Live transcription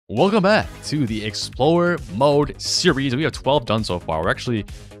Welcome back to the Explorer Mode series. We have 12 done so far. We're actually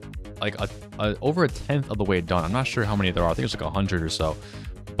like over a tenth of the way done. I'm not sure how many there are. I think it's like 100 or so.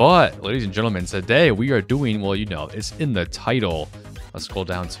 But, ladies and gentlemen, today we are doing, well, you know, it's in the title. Let's scroll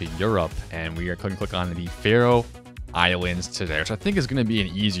down to Europe, and we are going to click on the Faroe Islands today, which I think is going to be an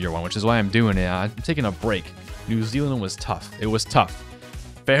easier one, which is why I'm doing it. I'm taking a break. New Zealand was tough. It was tough.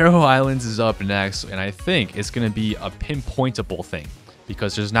 Faroe Islands is up next, and I think it's going to be a pinpointable thing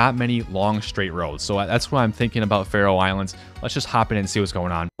because there's not many long straight roads. So that's what I'm thinking about Faroe Islands. Let's just hop in and see what's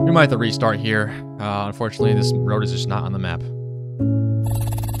going on. We might have to restart here. Unfortunately, this road is just not on the map.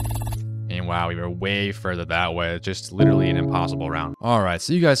 And wow, we were way further that way. Just literally an impossible round. All right,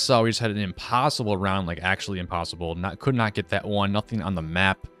 so you guys saw we just had an impossible round, like actually impossible. Could not get that one, nothing on the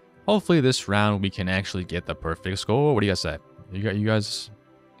map. Hopefully this round we can actually get the perfect score. What do you guys say? You guys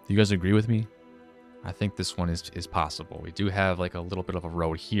agree with me? I think this one is possible. We do have like a little bit of a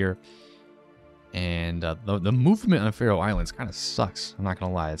road here. And the movement on Faroe Islands kind of sucks. I'm not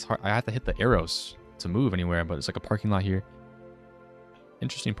going to lie. It's hard. I have to hit the arrows to move anywhere, but it's like a parking lot here.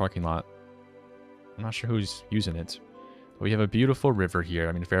 Interesting parking lot. I'm not sure who's using it. But we have a beautiful river here.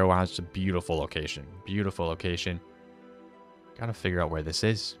 I mean, Faroe Islands is a beautiful location. Beautiful location. Gotta figure out where this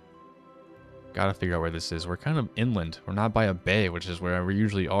is. We're kind of inland. We're not by a bay, which is where we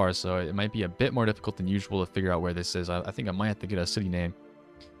usually are. So it might be a bit more difficult than usual to figure out where this is. I think I might have to get a city name.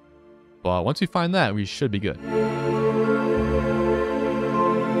 But once we find that, we should be good.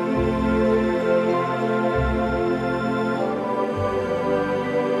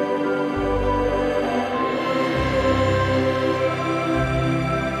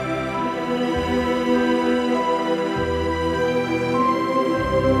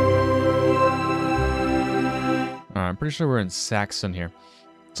 I'm pretty sure we're in Saxon here.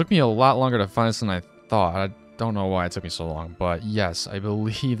 It took me a lot longer to find this than I thought. I don't know why it took me so long, but yes, I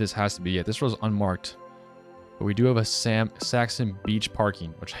believe this has to be it. This was unmarked, but we do have a Saxon beach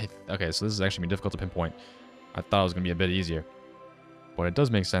parking, which okay, so this is actually difficult to pinpoint. I thought it was gonna be a bit easier, but it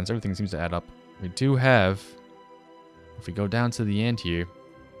does make sense. Everything seems to add up. We do have, if we go down to the end here,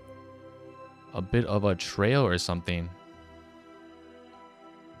 a bit of a trail or something,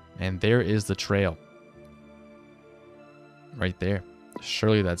 and there is the trail. Right there.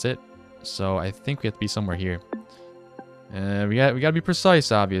 Surely that's it. So I think we have to be somewhere here. We gotta be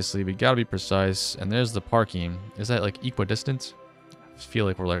precise, obviously. We gotta be precise. And there's the parking. Is that like equidistant? I feel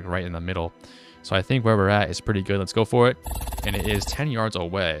like we're like right in the middle. So I think where we're at is pretty good. Let's go for it. And it is 10 yards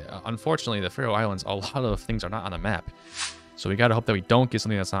away. Unfortunately, the Faroe Islands, a lot of things are not on the map. So we gotta hope that we don't get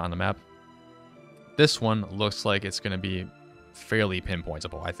something that's not on the map. This one looks like it's gonna be fairly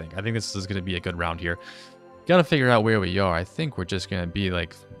pinpointable, I think. I think this is gonna be a good round here. Gotta figure out where we are. I think we're just gonna be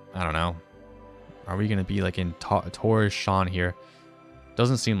like, I don't know. Are we gonna be like in Torres Sean here?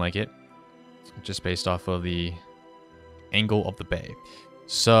 Doesn't seem like it. Just based off of the angle of the bay.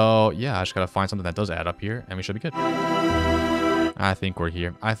 So yeah, I just gotta find something that does add up here, and we should be good. I think we're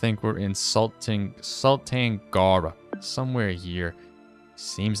here. I think we're in Sultangara. Somewhere here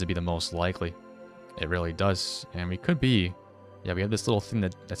seems to be the most likely. It really does. And we could be, yeah, we have this little thing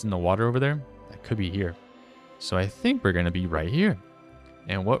that's in the water over there. That could be here. So I think we're going to be right here.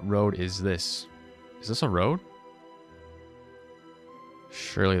 And what road is this? Is this a road?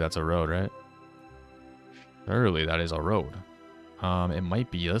 Surely that's a road, right? Surely that is a road. It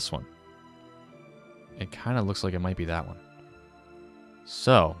might be this one. It kind of looks like it might be that one.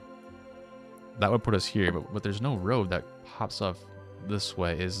 So that would put us here, but there's no road that pops up this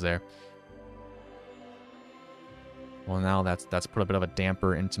way, is there? Well, now that's put a bit of a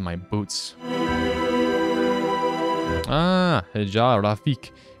damper into my boots. Ah, Heja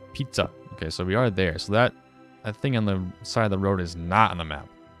Rafik Pizza. Okay, so we are there. So that thing on the side of the road is not on the map,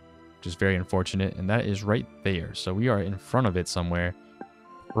 which is very unfortunate. And that is right there. So we are in front of it somewhere.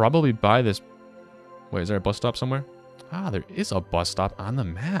 Probably by this. Wait, is there a bus stop somewhere? Ah, there is a bus stop on the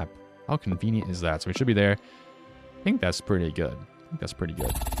map. How convenient is that? So we should be there. I think that's pretty good.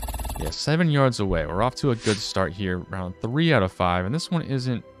 Yeah, 7 yards away. We're off to a good start here. Round 3 out of 5. And this one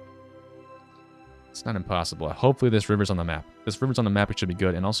isn't... It's not impossible. Hopefully this river's on the map. This river's on the map, it should be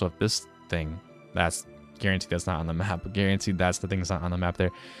good. And also if this thing, that's guaranteed that's not on the map. Guaranteed that's the thing that's not on the map there.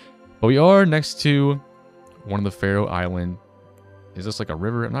 But we are next to one of the Faroe Island. Is this like a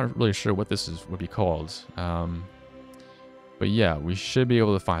river? I'm not really sure what this would be called. But yeah, we should be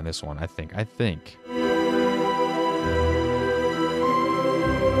able to find this one, I think.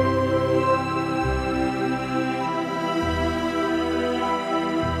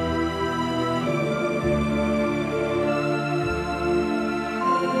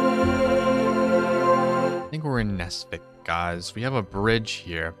 We're in fantastic, guys. We have a bridge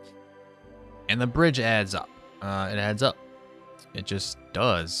here. And the bridge adds up. It adds up. It just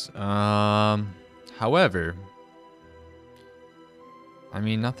does. However, I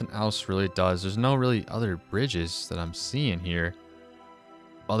mean, nothing else really does. There's no really other bridges that I'm seeing here.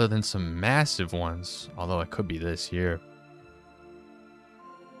 Other than some massive ones. Although it could be this here.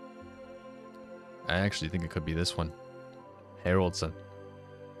 I actually think it could be this one. Haraldson.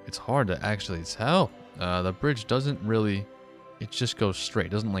 It's hard to actually tell. The bridge doesn't really... It just goes straight.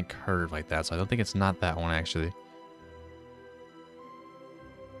 It doesn't like curve like that. So I don't think it's not that one actually.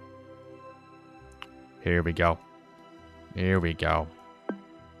 Here we go. Here we go.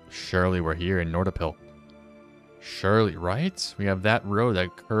 Surely we're here in Nordapil. Surely, right? We have that road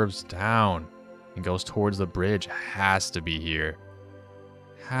that curves down and goes towards the bridge. Has to be here.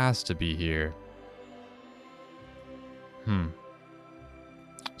 Has to be here. So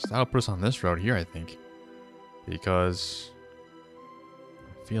that'll put us on this road here, I think. Because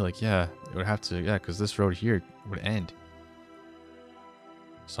I feel like, yeah, it would have to, yeah, because this road here would end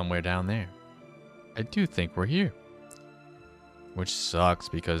somewhere down there. I do think we're here. Which sucks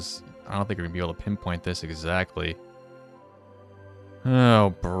because I don't think we're going to be able to pinpoint this exactly.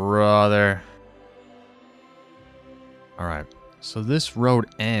 Oh, brother. Alright, so this road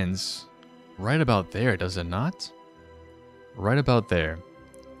ends right about there, does it not? Right about there.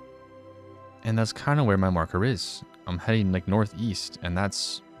 And that's kind of where my marker is. I'm heading like northeast, and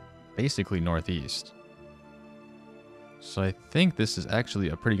that's basically northeast. So I think this is actually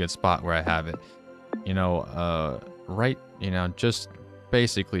a pretty good spot where I have it. You know, right, you know, just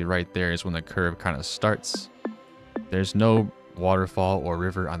basically right there is when the curve kind of starts. There's no waterfall or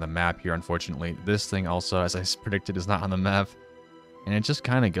river on the map here, unfortunately. This thing also, as I predicted, is not on the map. And it just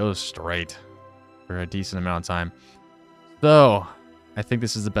kind of goes straight for a decent amount of time. So, I think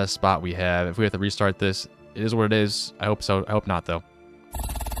this is the best spot we have. If we have to restart this, it is what it is. I hope so. I hope not, though.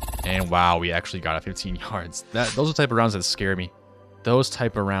 And wow, we actually got a 15 yards. Those are the type of rounds that scare me. Those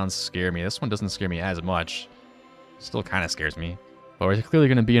type of rounds scare me. This one doesn't scare me as much. Still kind of scares me. But we're clearly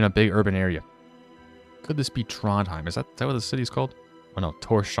going to be in a big urban area. Could this be Trondheim? Is that what the city's called? Oh no,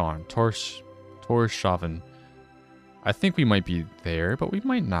 Torshavn. Torshavn. I think we might be there, but we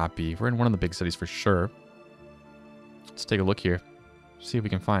might not be. We're in one of the big cities for sure. Let's take a look here. See if we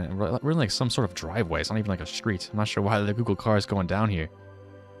can find it. We're in like some sort of driveway. It's not even like a street. I'm not sure why the Google car is going down here.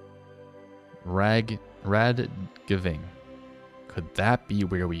 Radgiving. Could that be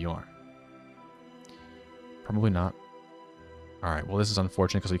where we are? Probably not. Alright, well this is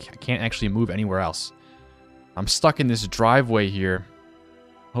unfortunate because we can't actually move anywhere else. I'm stuck in this driveway here.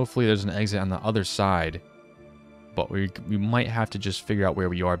 Hopefully there's an exit on the other side. But we might have to just figure out where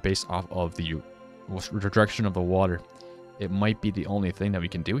we are based off of the direction of the water. It might be the only thing that we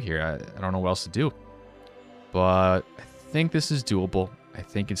can do here. I don't know what else to do. But I think this is doable. I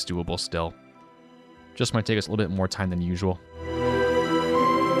think it's doable still. Just might take us a little bit more time than usual.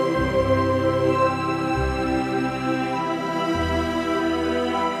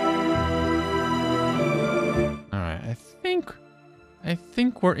 Alright, I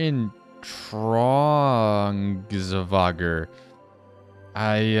think we're in Trongzvager.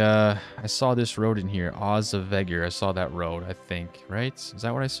 I saw this road in here, Ozveger. I saw that road, I think, right? Is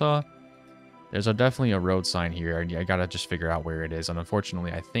that what I saw? There's definitely a road sign here. I gotta just figure out where it is. And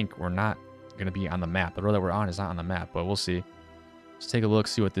unfortunately, I think we're not gonna be on the map. The road that we're on is not on the map, but we'll see. Let's take a look,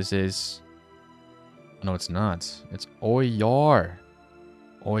 see what this is. No, it's not. It's Oyar.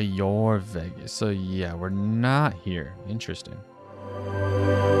 Oyarveg. So yeah, we're not here. Interesting.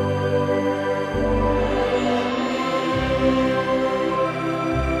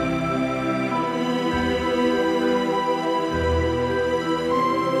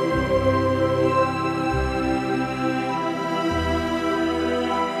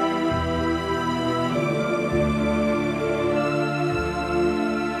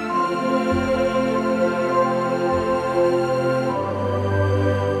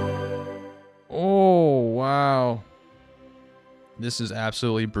 This is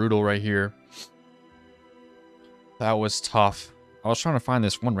absolutely brutal right here. That was tough. I was trying to find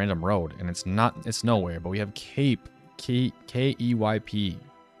this one random road, and it's nowhere, but we have Cape, K-E-Y-P,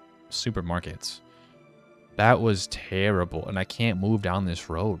 supermarkets. That was terrible, and I can't move down this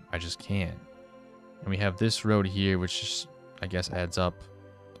road. I just can't. And we have this road here, which just, I guess, adds up.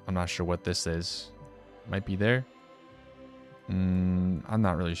 I'm not sure what this is. Might be there. I'm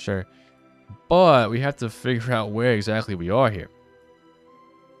not really sure. But we have to figure out where exactly we are here.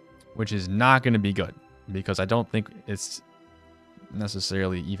 Which is not going to be good. Because I don't think it's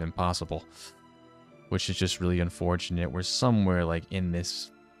necessarily even possible. Which is just really unfortunate. We're somewhere like in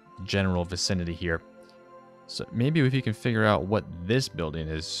this general vicinity here. So maybe if you can figure out what this building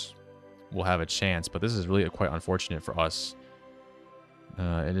is, we'll have a chance. But this is really quite unfortunate for us.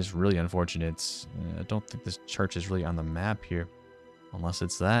 It is really unfortunate. I don't think this church is really on the map here. Unless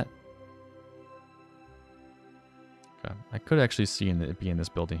it's that. Okay. I could actually see it be in this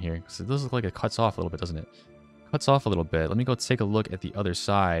building here. Because it does look like it cuts off a little bit, doesn't it? Cuts off a little bit. Let me go take a look at the other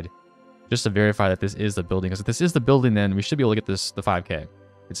side. Just to verify that this is the building. Because if this is the building, then we should be able to get the 5K. If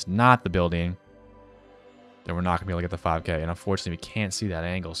it's not the building, then we're not going to be able to get the 5K. And unfortunately, we can't see that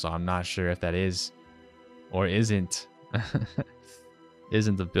angle. So I'm not sure if that is or isn't.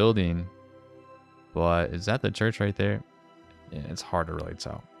 Isn't the building. But is that the church right there? Yeah, it's hard to really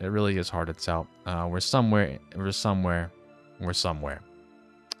tell. It really is hard to tell. We're somewhere.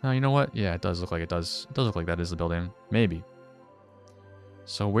 You know what? Yeah, it does look like it does. It does look like that is the building. Maybe.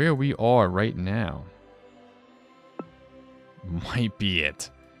 So where we are right now might be it.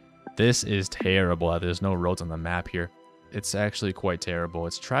 This is terrible that there's no roads on the map here. It's actually quite terrible.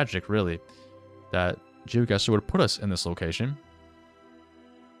 It's tragic, really, that Geoguessr would put us in this location.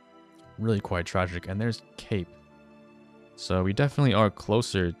 Really quite tragic. And there's Cape. So we definitely are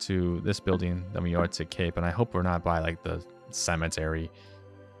closer to this building than we are to Cape. And I hope we're not by, like, the cemetery.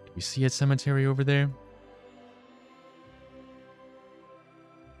 Do we see a cemetery over there?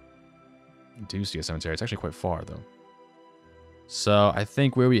 I do see a cemetery. It's actually quite far, though. So I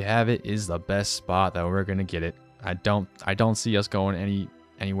think where we have it is the best spot that we're gonna get it. I don't see us going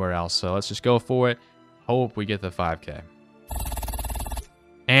anywhere else. So let's just go for it. Hope we get the 5K.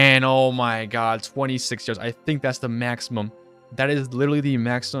 And oh my god, 26 yards. I think that's the maximum. That is literally the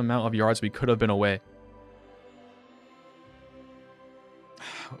maximum amount of yards we could have been away.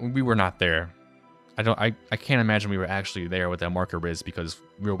 We were not there. I can't imagine we were actually there with that marker is because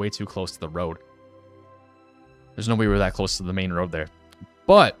we were way too close to the road. There's no way we were that close to the main road there.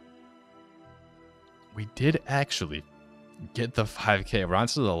 But we did actually get the 5K. We're on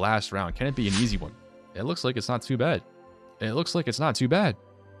to the last round. Can it be an easy one? It looks like it's not too bad. It looks like it's not too bad.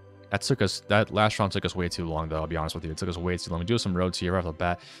 That last round took us way too long, though. I'll be honest with you. It took us way too long. We do some roads here right off the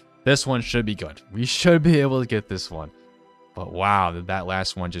bat. This one should be good. We should be able to get this one. But wow, did that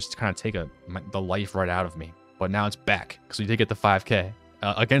last one just kind of take the life right out of me. But now it's back because we did get the 5K.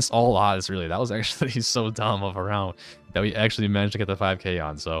 Against all odds, really. That was actually so dumb of a round that we actually managed to get the 5K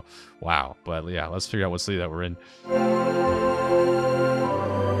on. So, wow. But yeah, let's figure out what city that we're in.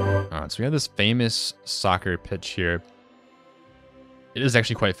 All right, so we have this famous soccer pitch here. It is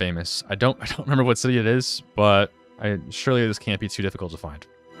actually quite famous. I don't remember what city it is, but surely this can't be too difficult to find.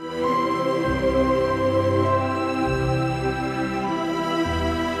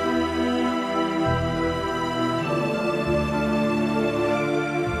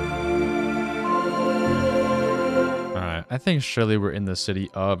 I think surely we're in the city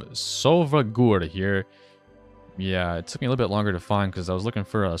of Sovagura here. Yeah, it took me a little bit longer to find because I was looking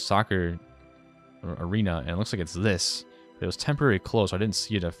for a soccer arena, and it looks like it's this. It was temporarily closed, so I didn't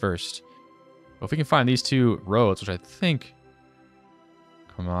see it at first. But if we can find these two roads, which I think...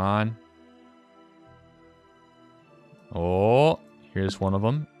 Come on. Oh, here's one of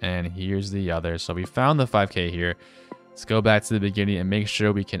them, and here's the other. So we found the 5K here. Let's go back to the beginning and make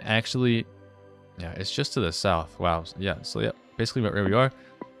sure we can actually... Yeah, it's just to the south. Wow. Yeah, so yeah, basically where we are.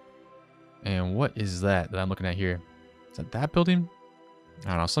 And what is that I'm looking at here? Is that building? I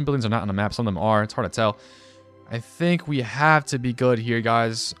don't know. Some buildings are not on the map. Some of them are. It's hard to tell. I think we have to be good here,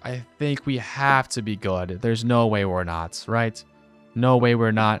 guys. I think we have to be good. There's no way we're not, right? No way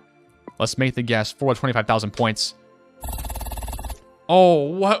we're not. Let's make the guess. 425,000 points. Oh,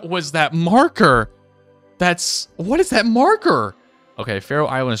 what was that marker? What is that marker? Okay, Faroe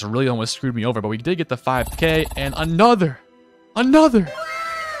Islands really almost screwed me over, but we did get the 5K and another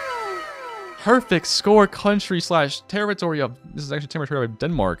perfect score country / territory of, this is actually territory of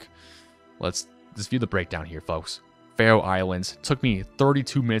Denmark. Let's just view the breakdown here, folks. Faroe Islands took me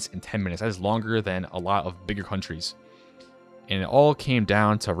 32 minutes and 10 minutes. That is longer than a lot of bigger countries. And it all came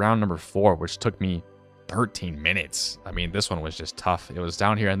down to round number 4, which took me 13 minutes. I mean, this one was just tough. It was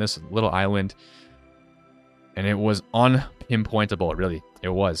down here on this little island. And it was unpinpointable, really. It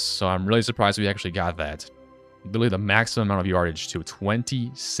was. So I'm really surprised we actually got that. Literally the maximum amount of yardage to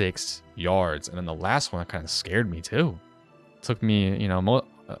 26 yards. And then the last one kind of scared me too. It took me,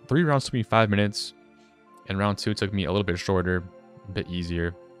 3 rounds took me 5 minutes. And round 2 took me a little bit shorter, a bit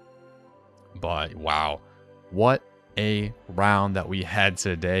easier. But wow, what a round that we had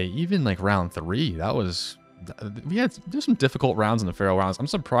today. Even like round 3, there's some difficult rounds in the Faroe Islands. I'm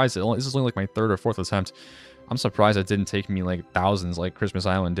surprised this is only like my 3rd or 4th attempt. I'm surprised it didn't take me like thousands like Christmas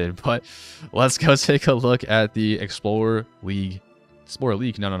Island did. But let's go take a look at the Explorer League Explorer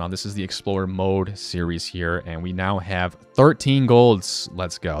League. No. This is the Explorer Mode series here. And we now have 13 golds.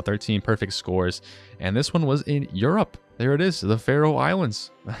 Let's go. 13 perfect scores. And this one was in Europe. There it is, the Faroe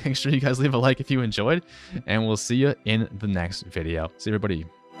Islands. Make sure you guys leave a like if you enjoyed. And we'll see you in the next video. See everybody.